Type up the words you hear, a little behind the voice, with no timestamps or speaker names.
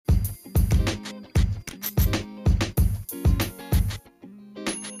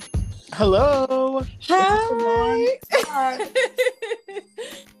Hello. It's a long Hi. time.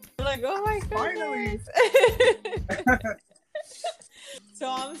 Like, oh my Finally. goodness. So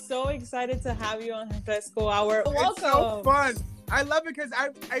I'm so excited to have you on Fresco Hour. Welcome. It's so fun. I love it because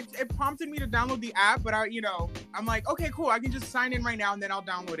it prompted me to download the app, but I'm like, okay, cool. I can just sign in right now and then I'll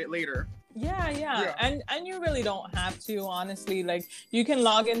download it later. Yeah. And you really don't have to, honestly. Like, you can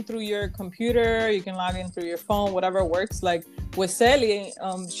log in through your computer, you can log in through your phone, whatever works. Like with Sally,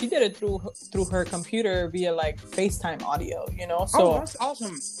 she did it through her computer via like FaceTime audio, So that's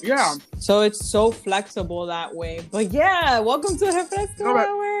awesome. Yeah. So it's so flexible that way. But yeah, welcome to the Fresco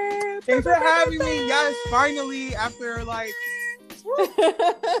Hour. Thanks for having me. Yes, finally, after like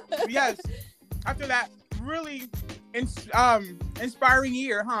yes, after that really inspiring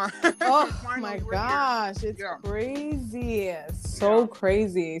year, huh? Oh my gosh, it's crazy. It's so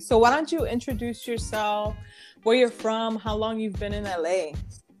crazy. So why don't you introduce yourself, where you're from, how long you've been in LA?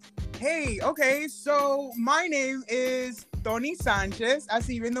 Hey, okay, so my name is Tony Sanchez,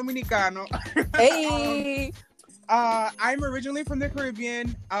 así bien dominicano. Hey. I'm originally from the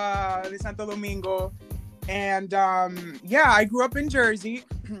Caribbean, de Santo Domingo, and I grew up in Jersey,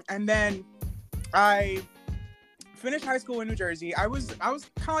 and then I finished high school in New Jersey. I was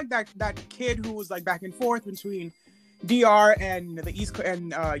kind of like that kid who was like back and forth between DR and the East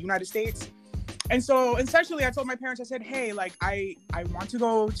and United States. And so essentially I told my parents, I said, hey, like I want to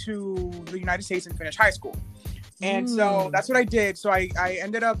go to the United States and finish high school. And so that's what I did. So I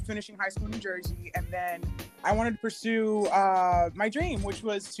ended up finishing high school in New Jersey, and then I wanted to pursue my dream, which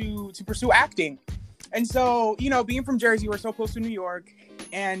was to pursue acting. And so, being from Jersey, we're so close to New York,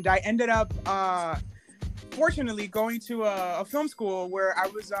 and I ended up fortunately going to a film school where I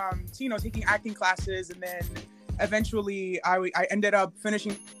was taking acting classes, and then eventually I ended up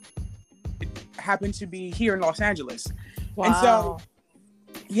finishing. It happened to be here in Los Angeles. Wow.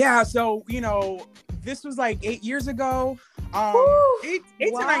 And so this was like 8 years ago. Eight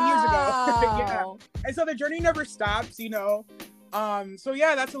to 9 years ago. Yeah. And so the journey never stops, So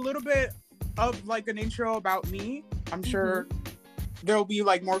that's a little bit of like an intro about me. I'm sure there'll be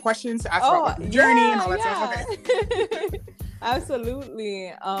like more questions to ask about the journey and all that stuff. Okay.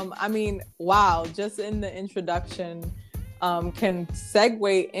 Absolutely. I mean, wow, just in the introduction can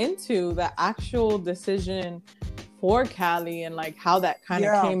segue into the actual decision for Cali and like how that kind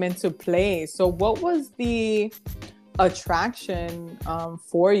of came into play. So what was the attraction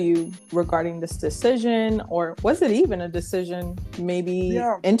for you regarding this decision, or was it even a decision? Maybe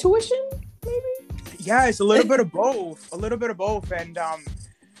intuition, maybe? Yeah, it's a little bit of both. And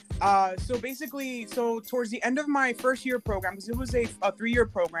so towards the end of my first year program, because it was a 3-year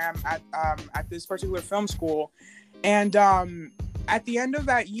program at this particular film school, and at the end of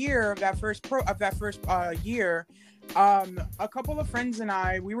that year, that first year, a couple of friends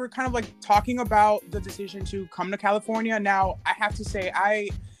and we were kind of like talking about the decision to come to California. Now, I have to say,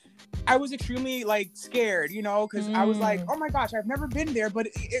 I was extremely like scared, because I was like, oh my gosh, I've never been there. But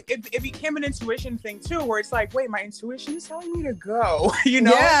it became an intuition thing too, where it's like, wait, my intuition is telling me to go,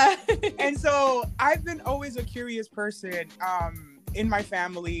 Yeah. And so I've been always a curious person. In my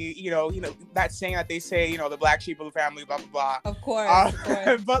family, that saying that they say, the black sheep of the family, blah, blah, blah. Of course.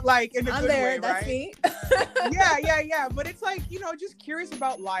 But like in a good way, that's right? Me. Yeah. But it's like, just curious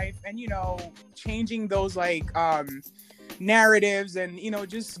about life and, changing those like narratives and,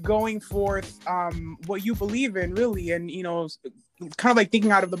 just going forth what you believe in really, and, kind of like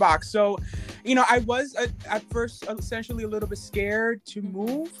thinking out of the box. So, I was at first essentially a little bit scared to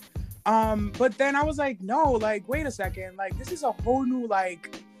move. But then I was like, no, like, wait a second, like, this is a whole new,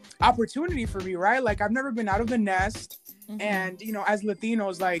 like, opportunity for me, right? Like, I've never been out of the nest. And, as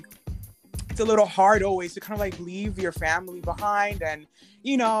Latinos, like, it's a little hard always to kind of, like, leave your family behind. And,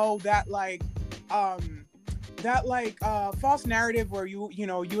 that false narrative where you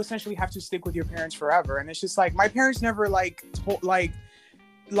essentially have to stick with your parents forever. And it's just like, my parents never, like,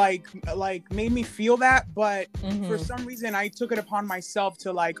 made me feel that, but for some reason I took it upon myself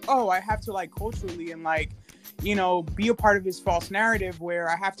to like, I have to like culturally and like, be a part of this false narrative where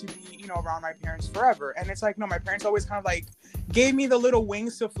I have to be, around my parents forever. And it's like, no, my parents always kind of like gave me the little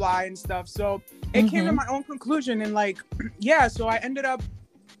wings to fly and stuff. So it came to my own conclusion, and like, so I ended up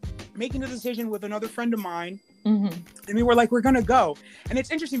making the decision with another friend of mine. And we were like, we're gonna go. And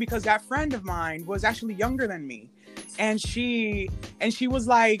it's interesting because that friend of mine was actually younger than me. And she was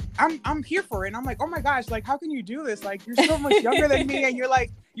like, I'm here for it. And I'm like, oh my gosh, like, how can you do this? Like, you're so much younger than me, and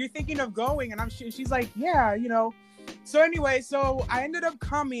you're thinking of going. And she's like, yeah, So anyway, so I ended up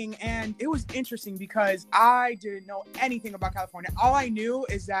coming, and it was interesting because I didn't know anything about California. All I knew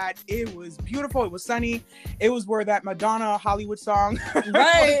is that it was beautiful, it was sunny, it was where that Madonna Hollywood song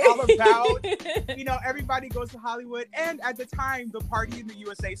Right. was all about. You know, everybody goes to Hollywood, and at the time, the Party in the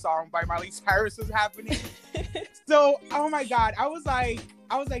USA song by Miley Cyrus was happening. So, oh my God, I was like,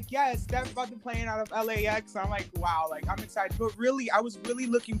 yes, that's about to playing out of LAX. I'm like, wow, like I'm excited. But really, I was really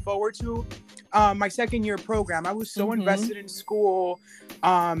looking forward to my second year program. I was so invested in school.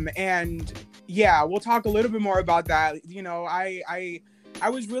 And yeah, we'll talk a little bit more about that. You know, I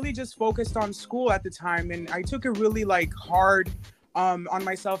was really just focused on school at the time, and I took it really like hard on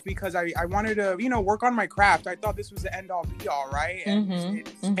myself because I wanted to, you know, work on my craft. I thought this was the end all be all, right? And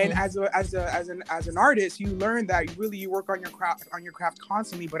and as an artist, you learn that really you work on your craft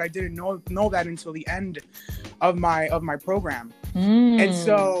constantly, but I didn't know that until the end of my program. And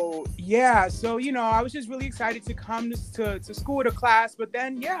so yeah, so you know, I was just really excited to come to school, to class, but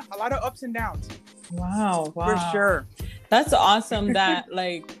then yeah, a lot of ups and downs. Wow. For sure. That's awesome that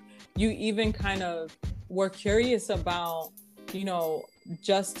like you even kind of were curious about, you know,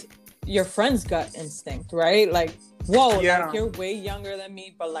 just your friend's gut instinct, right? Like, whoa, yeah. Like you're way younger than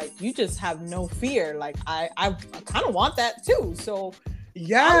me, but like you just have no fear. Like I kind of want that too. So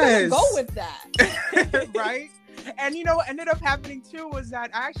yes, I'm gonna go with that. Right? And you know what ended up happening too was that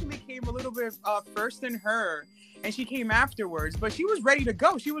I actually came a little bit first in her, and she came afterwards, but she was ready to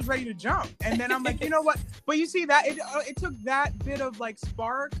go. She was ready to jump. And then I'm like, you know what? But you see that it took that bit of like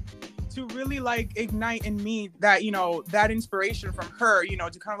spark to really like ignite in me that, you know, that inspiration from her, you know,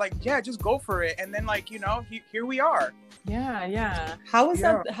 to kind of like, yeah, just go for it. And then like, you know, here we are. Yeah. How was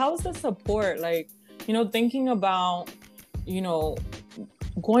the support? Like, you know, thinking about, you know,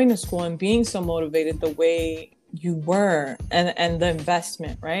 going to school and being so motivated the way you were, and the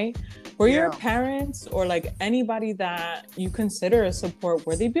investment, right? Were your parents or like anybody that you consider a support,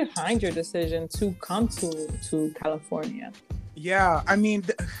 were they behind your decision to come to California? Yeah, I mean,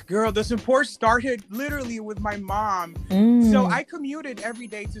 girl, the support started literally with my mom. So I commuted every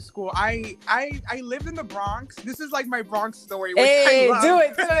day to school. I lived in the Bronx. This is like my Bronx story. Which Hey, I love. do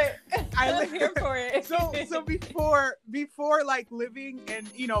it. I'm here for it. So before like living in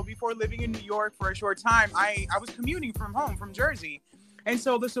New York for a short time, I was commuting from home, from Jersey. And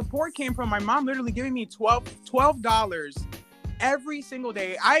so the support came from my mom literally giving me $12 every single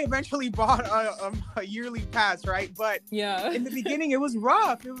day. I eventually bought a yearly pass, right? But yeah, in the beginning, it was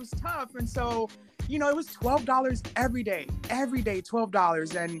rough. It was tough. And so, you know, it was $12 every day,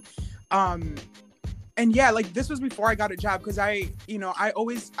 $12. And yeah, like this was before I got a job because I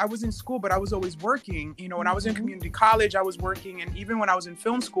was in school, but I was always working. You know, when I was in community college, I was working. And even when I was in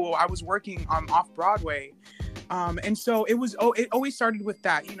film school, I was working off Broadway. And so it always started with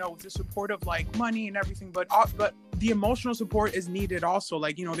that, you know, with the support of like money and everything, but the emotional support is needed also.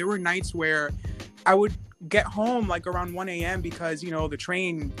 Like, you know, there were nights where I would get home like around 1 a.m. because, you know, the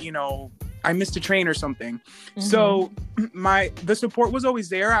train, you know, I missed a train or something. So the support was always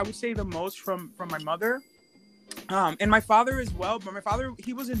there. I would say the most from my mother, and my father as well. But my father,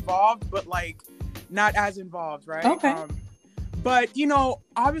 he was involved, but like not as involved, right? Okay. But, you know,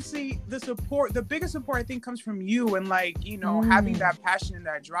 obviously the biggest support I think comes from you and like, you know, having that passion and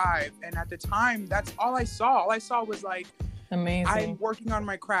that drive. And at the time, that's all I saw. All I saw was like, amazing. I'm working on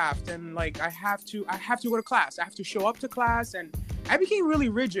my craft and like, I have to go to class. I have to show up to class. And I became really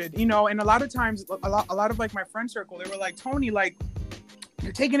rigid, you know, and a lot of times, a lot of like my friend circle, they were like, Tony, like,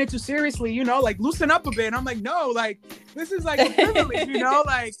 you're taking it too seriously, you know, like loosen up a bit. And I'm like, no, like, this is like a privilege, you know,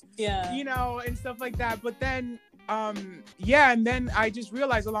 like, yeah, you know, and stuff like that. But then, and then I just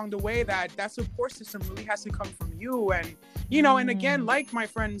realized along the way that support system really has to come from you. And, you know, and again, like my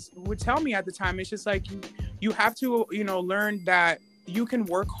friends would tell me at the time, it's just like, you have to, you know, learn that you can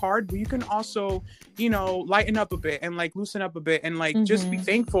work hard, but you can also, you know, lighten up a bit and like loosen up a bit and like, just be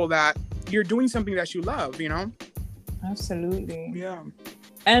thankful that you're doing something that you love, you know? Absolutely. Yeah.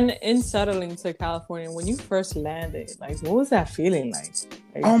 And in settling to California, when you first landed, like, what was that feeling like?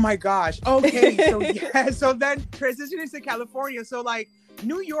 Oh my gosh. Okay. So yeah. So then transitioning to California. So like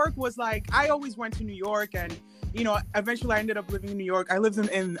New York was like, I always went to New York and, you know, eventually I ended up living in New York. I lived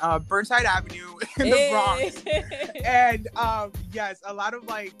in Burnside Avenue in the Bronx. And yes, a lot of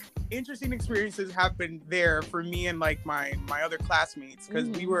like interesting experiences happened there for me and like my other classmates because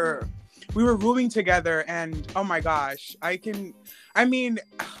we were rooming together and oh my gosh,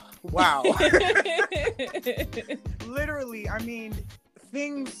 wow. Literally, I mean,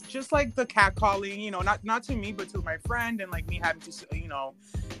 things just like the catcalling, you know, not to me, but to my friend and like me having to, you know,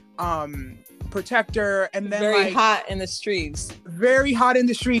 protector, and then very like hot in the streets. very hot in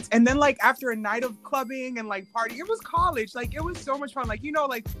the streets. And then like after a night of clubbing and like partying, it was college, like it was so much fun. Like, you know,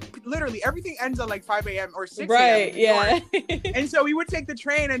 like literally everything ends at like 5 a.m. or 6 a.m. Right, yeah. And so we would take the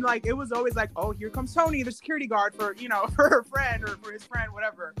train, and like it was always like, oh, here comes Tony, the security guard, for, you know, for her friend or for his friend,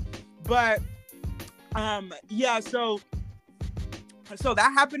 whatever. But yeah, so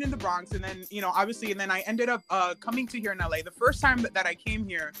that happened in the Bronx, and then, you know, obviously, and then I ended up coming to here in LA. The first time that I came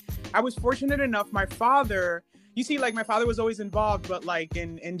here, I was fortunate enough. My father, you see, like my father was always involved, but like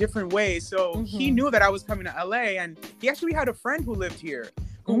in different ways. So he knew that I was coming to LA, and he actually had a friend who lived here,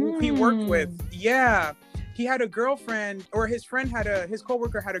 who he worked with. Yeah, he had a girlfriend, or his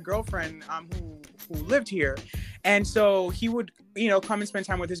coworker had a girlfriend who lived here, and so he would, you know, come and spend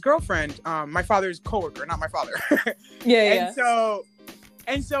time with his girlfriend, my father's coworker, not my father. Yeah.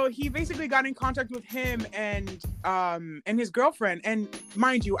 And so he basically got in contact with him and his girlfriend. And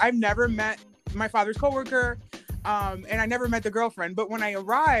mind you, I've never met my father's coworker, and I never met the girlfriend. But when I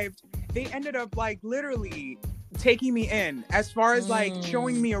arrived, they ended up like literally taking me in, as far as like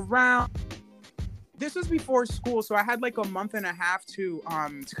showing me around. This was before school, so I had like a month and a half to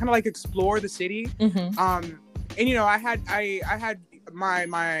kind of like explore the city. And you know, I had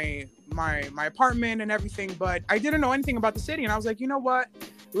my apartment and everything, but I didn't know anything about the city. And I was like, you know what,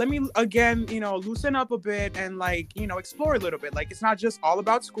 let me again, you know, loosen up a bit and like, you know, explore a little bit. Like, it's not just all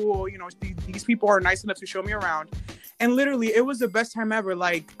about school, you know, these people are nice enough to show me around. And literally it was the best time ever.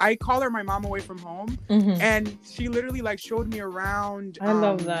 Like, I call her my mom away from home, and she literally like showed me around. I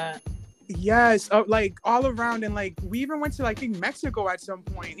love that. Yes, like all around. And like we even went to like, I think Mexico at some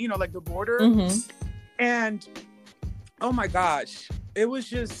point, you know, like the border. And oh my gosh, it was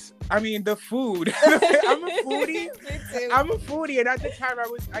just, I mean, the food. I'm a foodie. And at the time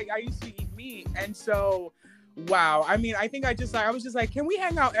I used to eat meat. And so, wow. I mean, I think I was just like, can we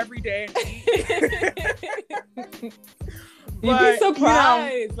hang out every day and eat? You'd be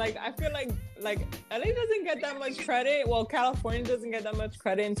surprised. You know, like, I feel like LA doesn't get that much credit. Well, California doesn't get that much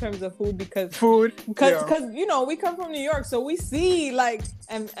credit in terms of food because you know, we come from New York, so we see like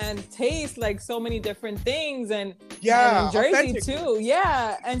and taste like so many different things, and and Jersey authentic too.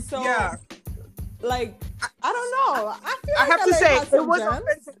 Yeah, and so like I don't know. I feel like I have LA to say it was gems.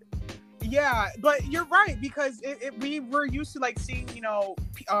 authentic. Yeah, but you're right, because we were used to like seeing, you know,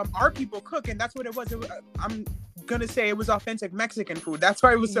 our people cook, and that's what it was. I'm gonna say it was authentic Mexican food. That's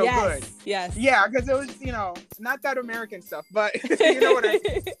why it was so good. Yes. Yeah, because it was, you know, not that American stuff, but you know what I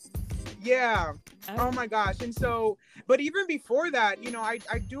mean. Yeah. Oh my gosh. And so, but even before that, you know, I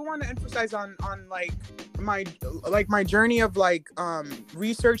do want to emphasize on like my journey of like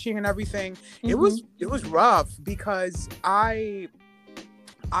researching and everything. It was rough, because I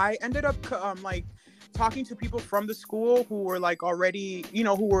ended up like talking to people from the school who were like already, you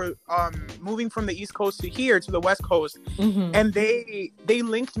know, who were moving from the East Coast to here to the West Coast. And they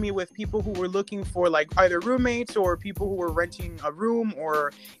linked me with people who were looking for like either roommates or people who were renting a room,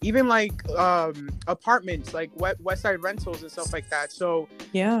 or even like apartments, like West Side rentals and stuff like that. So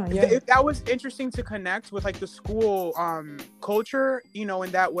that was interesting to connect with like the school culture, you know,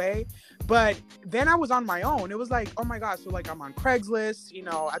 in that way. But then I was on my own. It was like, oh my gosh, so like I'm on Craigslist, you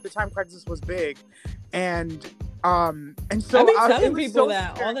know, at the time Craigslist was big. And so I've been telling people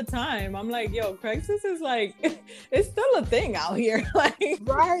that all the time. I'm like, yo, Craigslist is like, it's still a thing out here. Like,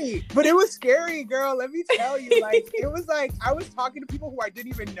 right. But it was scary, girl. Let me tell you. Like, it was like I was talking to people who I didn't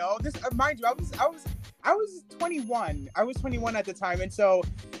even know. This, mind you, I was 21. I was 21 at the time, and so,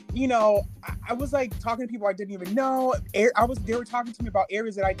 you know, I was like talking to people I didn't even know. They were talking to me about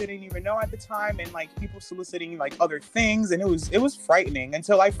areas that I didn't even know at the time, and like people soliciting like other things, and it was frightening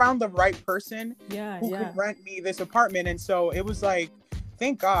until I found the right person who could rent me this apartment. And so it was like,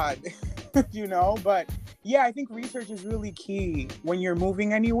 thank God, you know. But yeah, I think research is really key when you're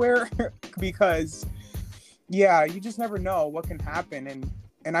moving anywhere because yeah, you just never know what can happen.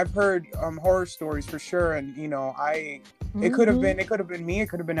 And I've heard horror stories for sure, and you know, it could have been me, it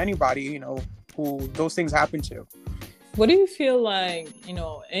could have been anybody, you know, who those things happen to. What do you feel like, you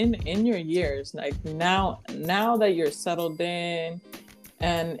know, in your years, like now that you're settled in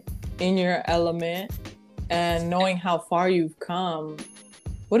and in your element and knowing how far you've come,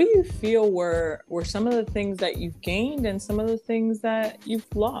 what do you feel were some of the things that you've gained and some of the things that you've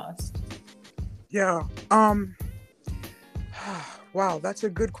lost? Yeah. Wow, that's a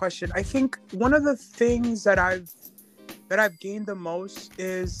good question. I think one of the things that I've gained the most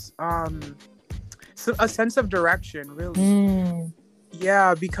is a sense of direction, really.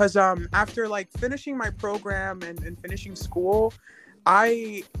 Yeah, because after like finishing my program and finishing school,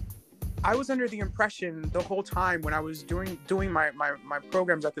 I I was under the impression the whole time when I was doing my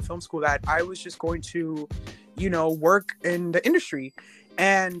programs at the film school that I was just going to, work in the industry.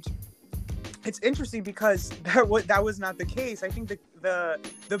 And it's interesting because that was not the case. I think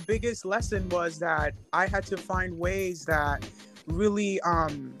the biggest lesson was that I had to find ways that really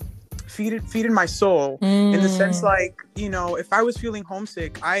feeded my soul, in the sense, like, if I was feeling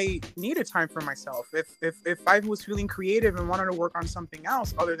homesick, I needed time for myself. If I was feeling creative and wanted to work on something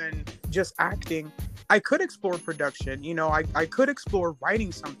else other than just acting, I could explore production. I could explore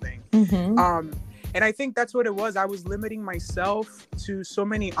writing something. And I think that's what it was. I was limiting myself to so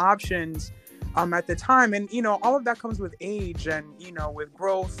many options at the time. And, all of that comes with age and, with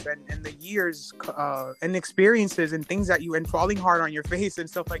growth and the years and experiences and things and falling hard on your face and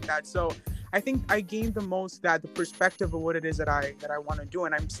stuff like that. So I think I gained the most the perspective of what it is that I want to do.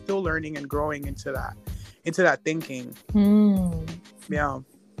 And I'm still learning and growing into that thinking. Yeah.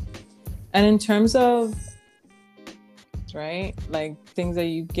 And in terms of, right, like things that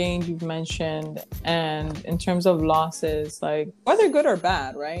you've gained, you've mentioned, and in terms of losses, like whether good or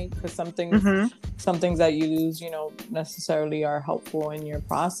bad, right? Because some things that you lose, necessarily are helpful in your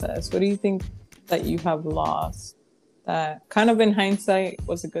process. What do you think that you have lost that kind of in hindsight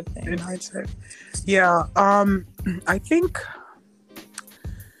was a good thing? In hindsight, yeah. I think,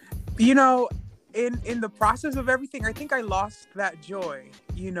 in the process of everything, I think I lost that joy.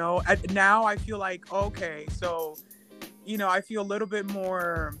 Now I feel like, okay, so I feel a little bit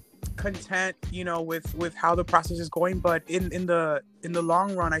more content, with how the process is going. But in the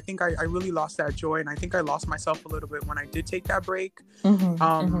long run, I think I really lost that joy, and I think I lost myself a little bit when I did take that break.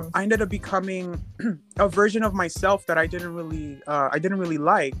 I ended up becoming a version of myself that I didn't really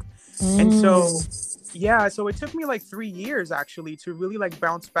like, and so it took me like 3 years actually to really like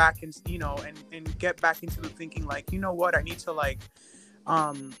bounce back and and get back into the thinking, like, what, I need to like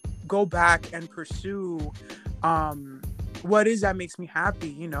go back and pursue what is that makes me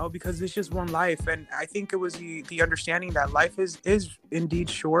happy, because it's just one life. And I think it was the understanding that life is indeed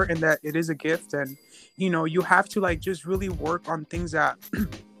short, and that it is a gift, and you have to like just really work on things that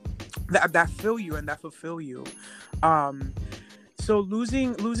that fill you and that fulfill you. So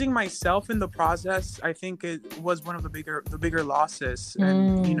losing myself in the process, I think it was one of the bigger losses.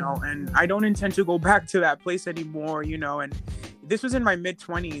 And and I don't intend to go back to that place anymore, and this was in my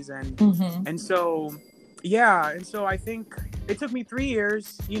mid-20s, and so and so I think it took me 3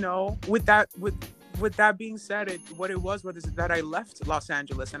 years, with that being said, what it was that I left Los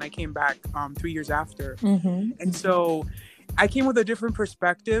Angeles and I came back 3 years after. And so I came with a different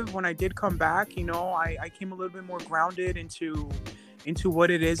perspective when I did come back. I came a little bit more grounded into what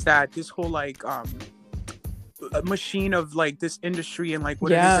it is that this whole like machine of like this industry, and like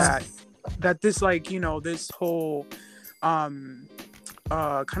what it is that this like this whole kind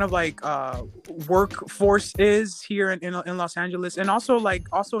of like workforce is here in Los Angeles, and also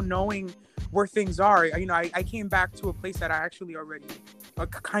knowing where things are. I came back to a place that I actually already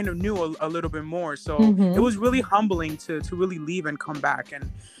kind of knew a little bit more. So it was really humbling to really leave and come back.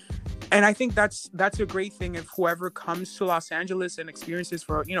 And I think that's a great thing if whoever comes to Los Angeles and experiences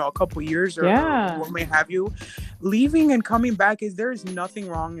for a couple years or what may have you, leaving and coming back, there is nothing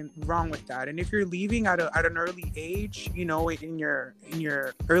wrong with that. And if you're leaving at an early age, in your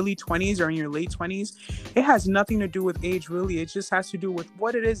early 20s or in your late 20s, it has nothing to do with age, really. It just has to do with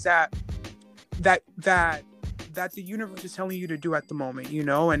what it is that the universe is telling you to do at the moment,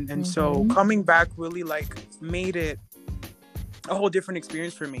 and so coming back really like made it a whole different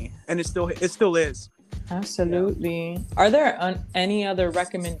experience for me, and it still is. Absolutely. Are there any other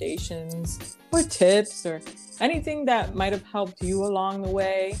recommendations or tips or anything that might have helped you along the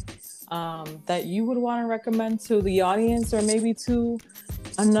way that you would want to recommend to the audience, or maybe to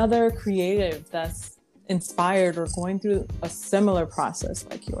another creative that's inspired or going through a similar process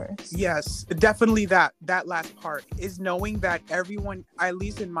like yours? Yes, definitely that last part is knowing that everyone, at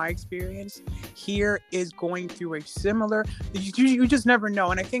least in my experience here, is going through a similar, you just never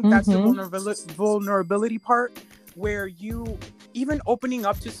know. And I think that's the vulnerability part, where you even opening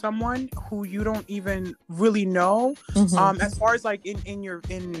up to someone who you don't even really know, as far as like in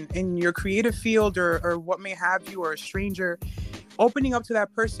your creative field or what may have you, or a stranger, opening up to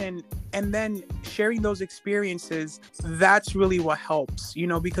that person and then sharing those experiences, that's really what helps,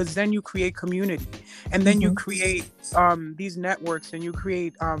 because then you create community, and then you create these networks, and you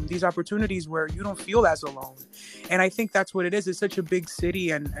create these opportunities where you don't feel as alone. And I think that's what it is. It's such a big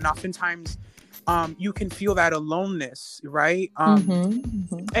city, and oftentimes you can feel that aloneness, right?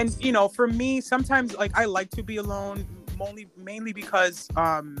 And for me, sometimes like I like to be alone, mainly because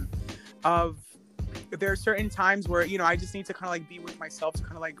of there are certain times where, you know, I just need to kind of like be with myself to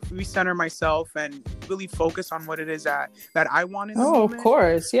kind of like recenter myself and really focus on what it is that I want in the moment. Of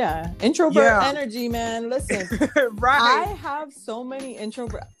course, yeah. Introvert energy, man. Listen, right. I have so many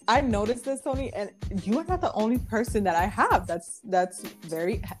introvert. I noticed this, Tony, and you are not the only person that I have that's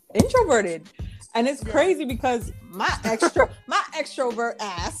very introverted. And it's crazy because my extrovert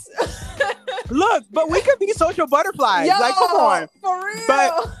ass. Look, but we could be social butterflies. Yo, like, come on. For real.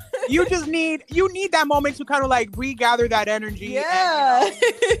 But you just need that moment to kind of like regather that energy. Yeah.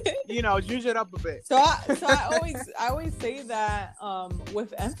 And, you know, juice it up a bit. So I always say that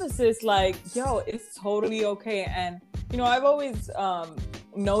with emphasis, like, yo, it's totally okay. And, you know, I've always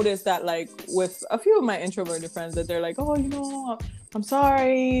noticed that, like, with a few of my introverted friends, that they're like, oh, you know, I'm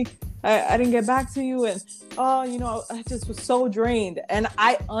sorry, I didn't get back to you, and oh, you know, I just was so drained. And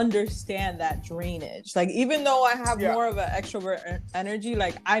I understand that drainage. Like, even though I have more of an extrovert energy,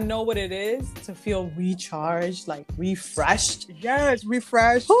 like, I know what it is to feel recharged, like refreshed. Yes,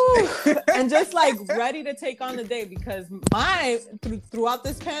 refreshed. And just like ready to take on the day, because throughout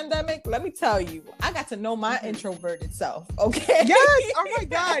this pandemic, let me tell you, I got to know my introverted self. Okay. Yes. Oh my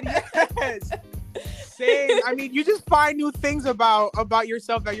God. Yes. Same. I mean, you just find new things about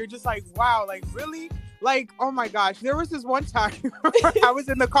yourself that you're just like, wow, like, really? Like, oh my gosh. There was this one time I was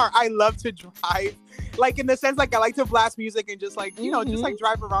in the car. I love to drive. Like, in the sense, like, I like to blast music and just like, you know, just like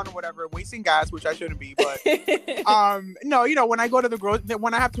drive around or whatever, wasting gas, which I shouldn't be. But no, you know, when I go to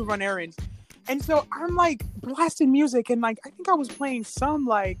when I have to run errands. And so I'm like blasting music, and like, I think I was playing some,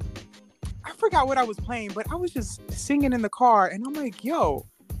 like, I forgot what I was playing, but I was just singing in the car, and I'm like, yo,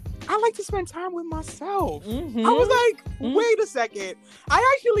 I like to spend time with myself. I was like, wait a second.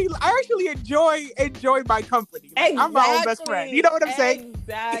 I actually enjoy my company. Like, I'm my own best friend. You know what I'm saying?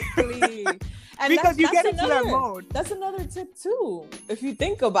 Exactly. And because you get into that mode. That's another tip too, if you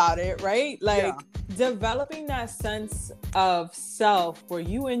think about it, right? Like, developing that sense of self where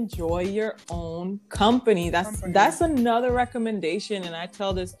you enjoy your own company. That's another recommendation. And I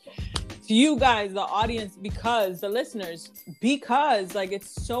tell this to you guys, the audience, because the listeners, because like, it's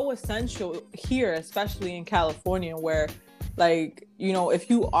so essential here, especially in California, where, like, you know,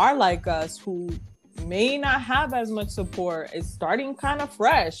 if you are like us, who may not have as much support, it's starting kind of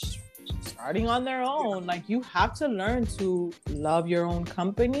fresh, starting on their own. Like, you have to learn to love your own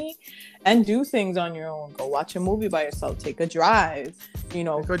company and do things on your own. Go watch a movie by yourself, take a drive, you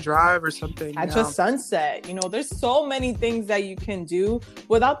know, go drive or something, catch a sunset. You know, there's so many things that you can do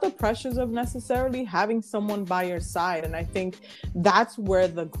without the pressures of necessarily having someone by your side. And I think that's where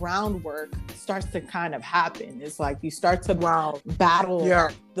the groundwork starts to kind of happen. It's like you start to battle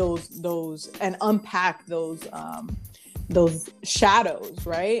those and unpack those shadows,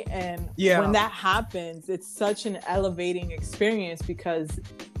 right? And when that happens, it's such an elevating experience, because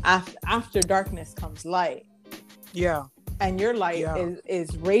after darkness comes light. Yeah. And your light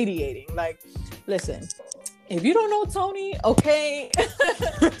is radiating. Like, listen, if you don't know Tony, okay,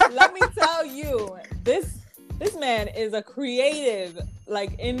 let me tell you, this man is a creative,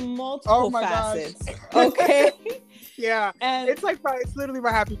 like, in multiple facets. Gosh. Okay. Yeah. And it's like it's literally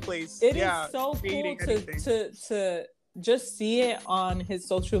my happy place. It is so cool to just see it on his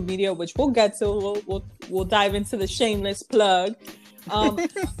social media, which we'll get to. We'll dive into the shameless plug.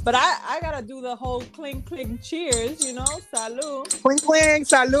 But I gotta do the whole clink clink cheers, you know. Salud. Clink clink,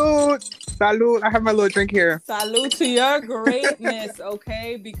 salud. Salud. I have my little drink here. Salud to your greatness,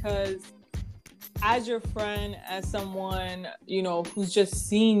 okay? Because as your friend, as someone, you know, who's just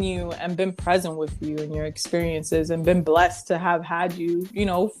seen you and been present with you and your experiences, and been blessed to have had you, you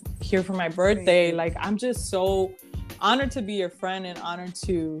know, here for my birthday. Like, I'm just so honored to be your friend and honored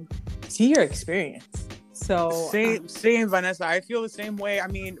to see your experience. So same, Vanessa. I feel the same way. I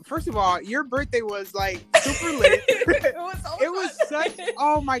mean, first of all, your birthday was like super lit. It was such,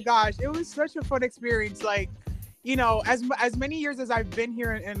 oh my gosh, it was such a fun experience. Like, you know, as many years as I've been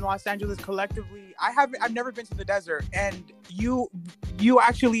here in Los Angeles collectively, I've never been to the desert, and you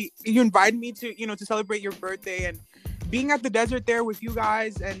invited me to, you know, to celebrate your birthday, and being at the desert there with you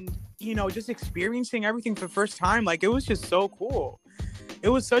guys, and, you know, just experiencing everything for the first time. Like, it was just so cool. It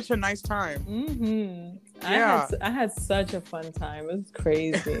was such a nice time. Yeah. I had such a fun time. It was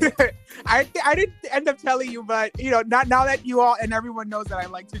crazy. I didn't end up telling you, but, you know, not now that you all and everyone knows that I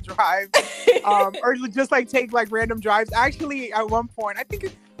like to drive, or just like take like random drives. Actually, at one point, I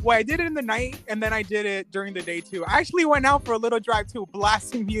think I did it in the night, and then I did it during the day too. I actually went out for a little drive too,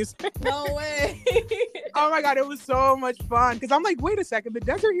 blasting music. No way. Oh my God, it was so much fun. Because I'm like, wait a second, the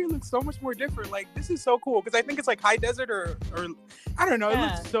desert here looks so much more different. Like, this is so cool. Because I think it's like high desert or I don't know. It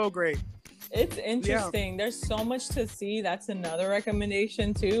looks so great. It's interesting. There's so much to see. That's another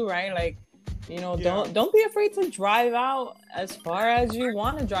recommendation too, right? Like, Don't be afraid to drive out as far as you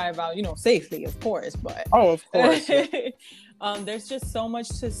want to drive out, safely, of course, but of course. there's just so much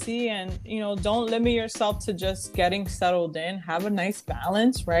to see, and don't limit yourself to just getting settled in. Have a nice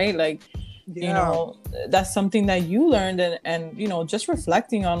balance, right? Like, that's something that you learned, and just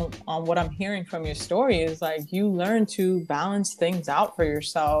reflecting on what I'm hearing from your story is like you learned to balance things out for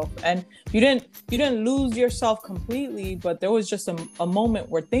yourself, and you didn't lose yourself completely, but there was just a moment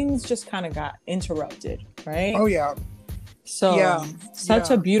where things just kind of got interrupted, right? Oh yeah. So such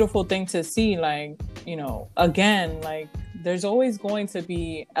a beautiful thing to see, like, again, like there's always going to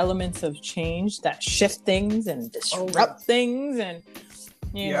be elements of change that shift things and disrupt things, and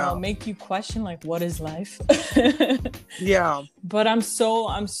make you question, like, what is life? Yeah. But I'm so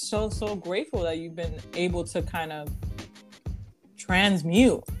grateful that you've been able to kind of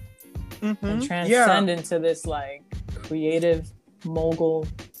transmute and transcend into this like creative mogul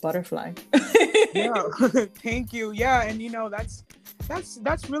butterfly. Yeah. Thank you. Yeah. And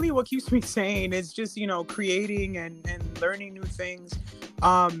that's really what keeps me sane, is just creating and learning new things.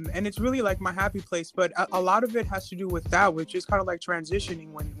 And it's really like my happy place, but a lot of it has to do with that, which is kind of like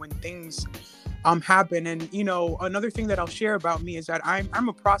transitioning when things happen. And another thing that I'll share about me is that I'm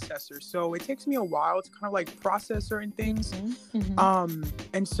a processor, so it takes me a while to kind of like process certain things.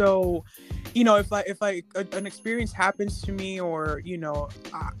 And so if an experience happens to me, or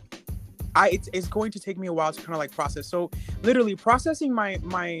it's going to take me a while to kind of like process. So literally processing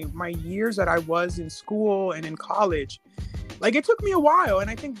my years that I was in school and in college, like it took me a while.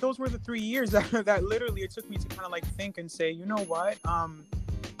 And I think those were the 3 years that literally it took me to kind of like think and say, you know what,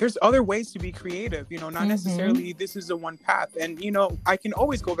 there's other ways to be creative, not necessarily this is the one path. And I can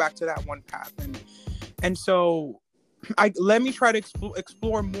always go back to that one path. And so let me try to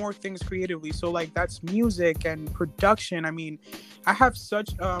explore more things creatively. So like that's music and production. I mean, I have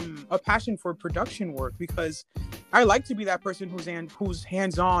such a passion for production work, because I like to be that person who's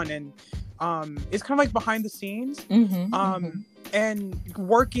hands-on and it's kind of like behind the scenes, and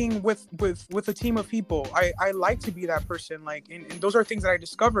working with a team of people. I like to be that person, like, and those are things that I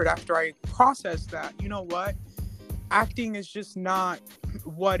discovered after I processed that, what, acting is just not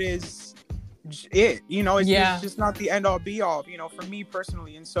what is it, it's just not the end all be all, for me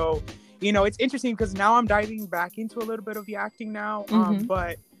personally. And so, it's interesting because now I'm diving back into a little bit of the acting now.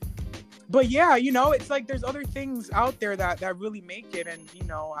 But yeah, it's like there's other things out there that really make it. And,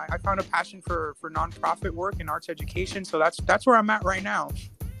 I found a passion for nonprofit work and arts education. So that's where I'm at right now.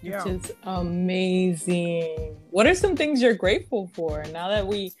 Yeah. Which is amazing. What are some things you're grateful for now that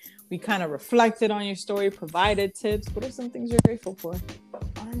we kind of reflected on your story, provided tips? What are some things you're grateful for?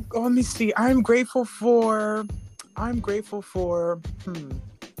 Let me see. I'm grateful for I am grateful for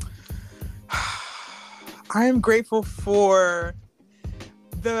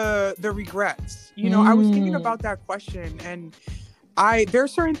the regrets. I was thinking about that question, and there are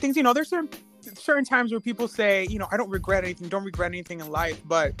certain things, there's certain times where people say, I don't regret anything in life.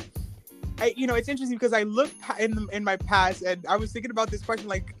 But it's interesting because I look in my past, and I was thinking about this question,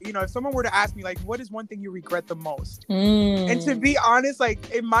 like, if someone were to ask me, like, what is one thing you regret the most? And to be honest, like,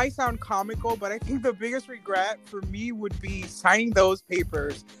 it might sound comical, but I think the biggest regret for me would be signing those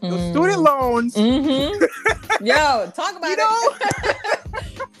papers, those student loans. Yo, talk about it.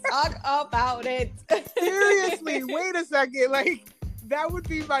 Talk about it. Seriously, wait a second. Like, that would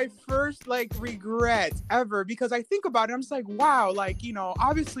be my first, like, regret ever, because I think about it, I'm just like, wow, like,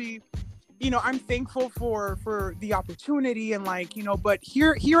 obviously, I'm thankful for the opportunity, and like, but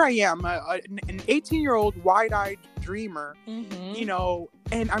here I am, an 18-year-old wide-eyed dreamer,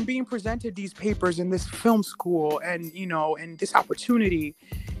 and I'm being presented these papers in this film school, and and this opportunity,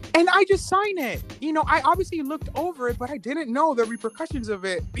 and I just sign it. I obviously looked over it, but I didn't know the repercussions of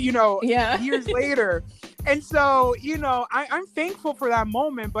it, years later. And so, I'm thankful for that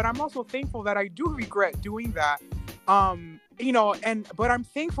moment, but I'm also thankful that I do regret doing that. But I'm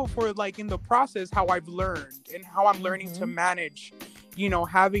thankful for, like, in the process, how I've learned and how I'm learning to manage,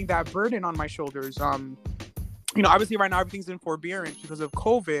 having that burden on my shoulders. Obviously right now everything's in forbearance because of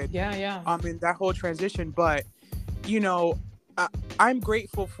COVID. Yeah. In that whole transition, but I'm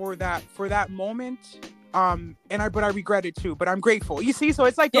grateful for that moment. But I regret it too, but I'm grateful. You see, so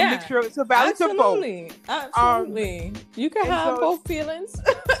it's like a mixture. It's a balance of both. Absolutely. You can have both feelings.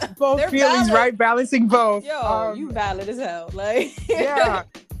 Both feelings, valid. Right? Balancing both. Yo, you valid as hell. Like, yeah.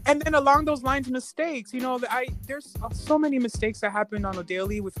 And then along those lines, mistakes, there's so many mistakes that happen on a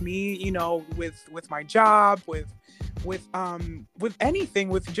daily with me, with my job, with anything,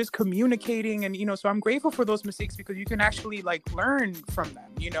 with just communicating. And, so I'm grateful for those mistakes, because you can actually, like, learn from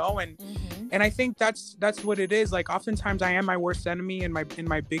them, and And I think that's what it is. Like oftentimes I am my worst enemy and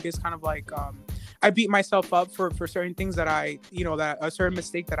my biggest kind of like I beat myself up for certain things that I, you know, that a certain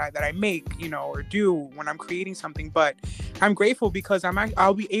mistake that I make, you know, or do when I'm creating something. But I'm grateful because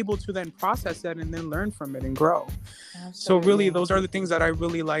I'll be able to then process that and then learn from it and grow. Absolutely. So really, those are the things that I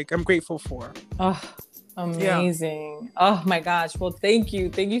really like. I'm grateful for. Oh, amazing. Yeah. Oh my gosh. Well, thank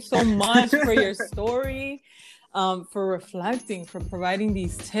you so much for your story. For reflecting, for providing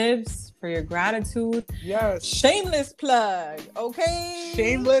these tips, for your gratitude. Yes. Shameless plug, okay?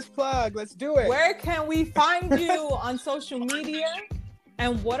 Shameless plug. Let's do it. Where can we find you on social media?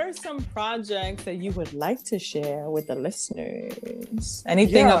 And what are some projects that you would like to share with the listeners?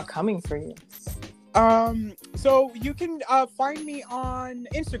 Anything upcoming for you? So you can find me on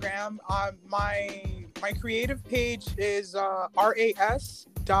Instagram. My creative page is ras.creativo.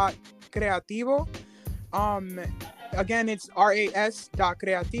 Again, it's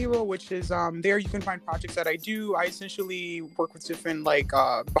ras.creativo, which is there you can find projects that I do. I essentially work with different like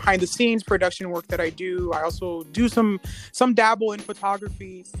behind the scenes production work that I do. I also do some dabble in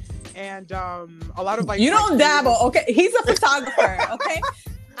photography and a lot of like you don't dabble, okay? He's a photographer, okay?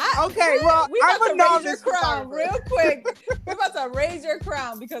 I'm a novice crown real quick. We're about to raise your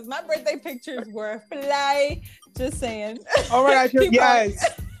crown because my birthday pictures were fly. Just saying. Oh my gosh,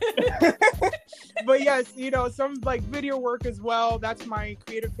 yes. But yes, you know, some like video work as well. That's my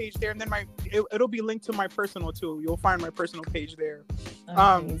creative page there, and then it'll be linked to my personal too. You'll find my personal page there.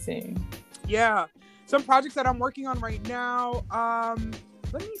 Amazing. Yeah, some projects that I'm working on right now.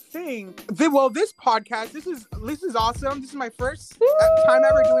 Let me think. This podcast, this is awesome. This is my first time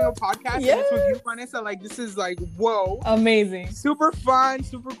ever doing a podcast. Yes. And it's with you, Vanessa. Like, this is like, whoa. Amazing. Super fun,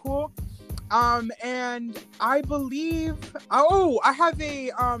 super cool. And I believe, I have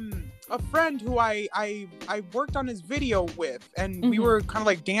a friend who I worked on his video with, and we were kind of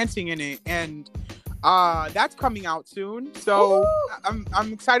like dancing in it, and that's coming out soon, so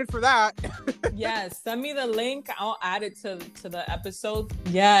I'm excited for that. Yes, send me the link. I'll add it to the episode.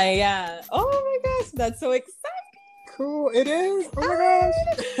 Yeah. Oh my gosh, that's so exciting. Cool, it is. Oh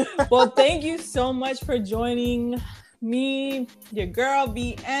my gosh. Well, thank you so much for joining me, your girl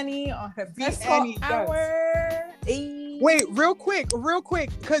B Annie, on her Fresco Hour. Hey. Wait, real quick,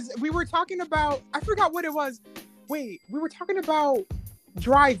 because we were talking about, I forgot what it was. Wait, we were talking about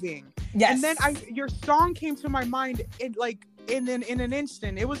driving. Yes. And then your song came to my mind in an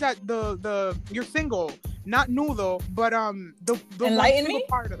instant. It was at your single, not Nudo, but the Enlighten Me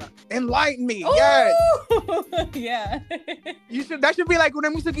part of that. Enlighten Me. Ooh! Yes. Yeah. That should be like una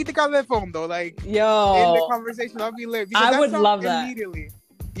musiquita de fondo, like in the conversation. That'll be lit. I would love that immediately.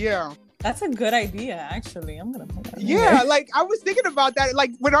 Yeah. That's a good idea, actually. I'm gonna put that in there. there. Like I was thinking about that, like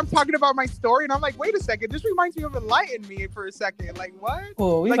when I'm talking about my story, and I'm like, wait a second, this reminds me of Enlighten Me for a second. Like what?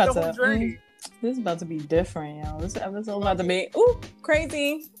 Oh, like the whole journey. This is about to be different, yo. This episode about to be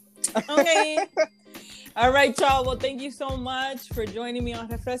crazy. Okay. All right, y'all. Well, thank you so much for joining me on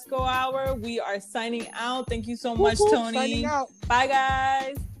Refresco Hour. We are signing out. Thank you so much, Tony. Signing out. Bye,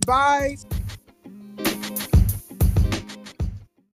 guys. Bye.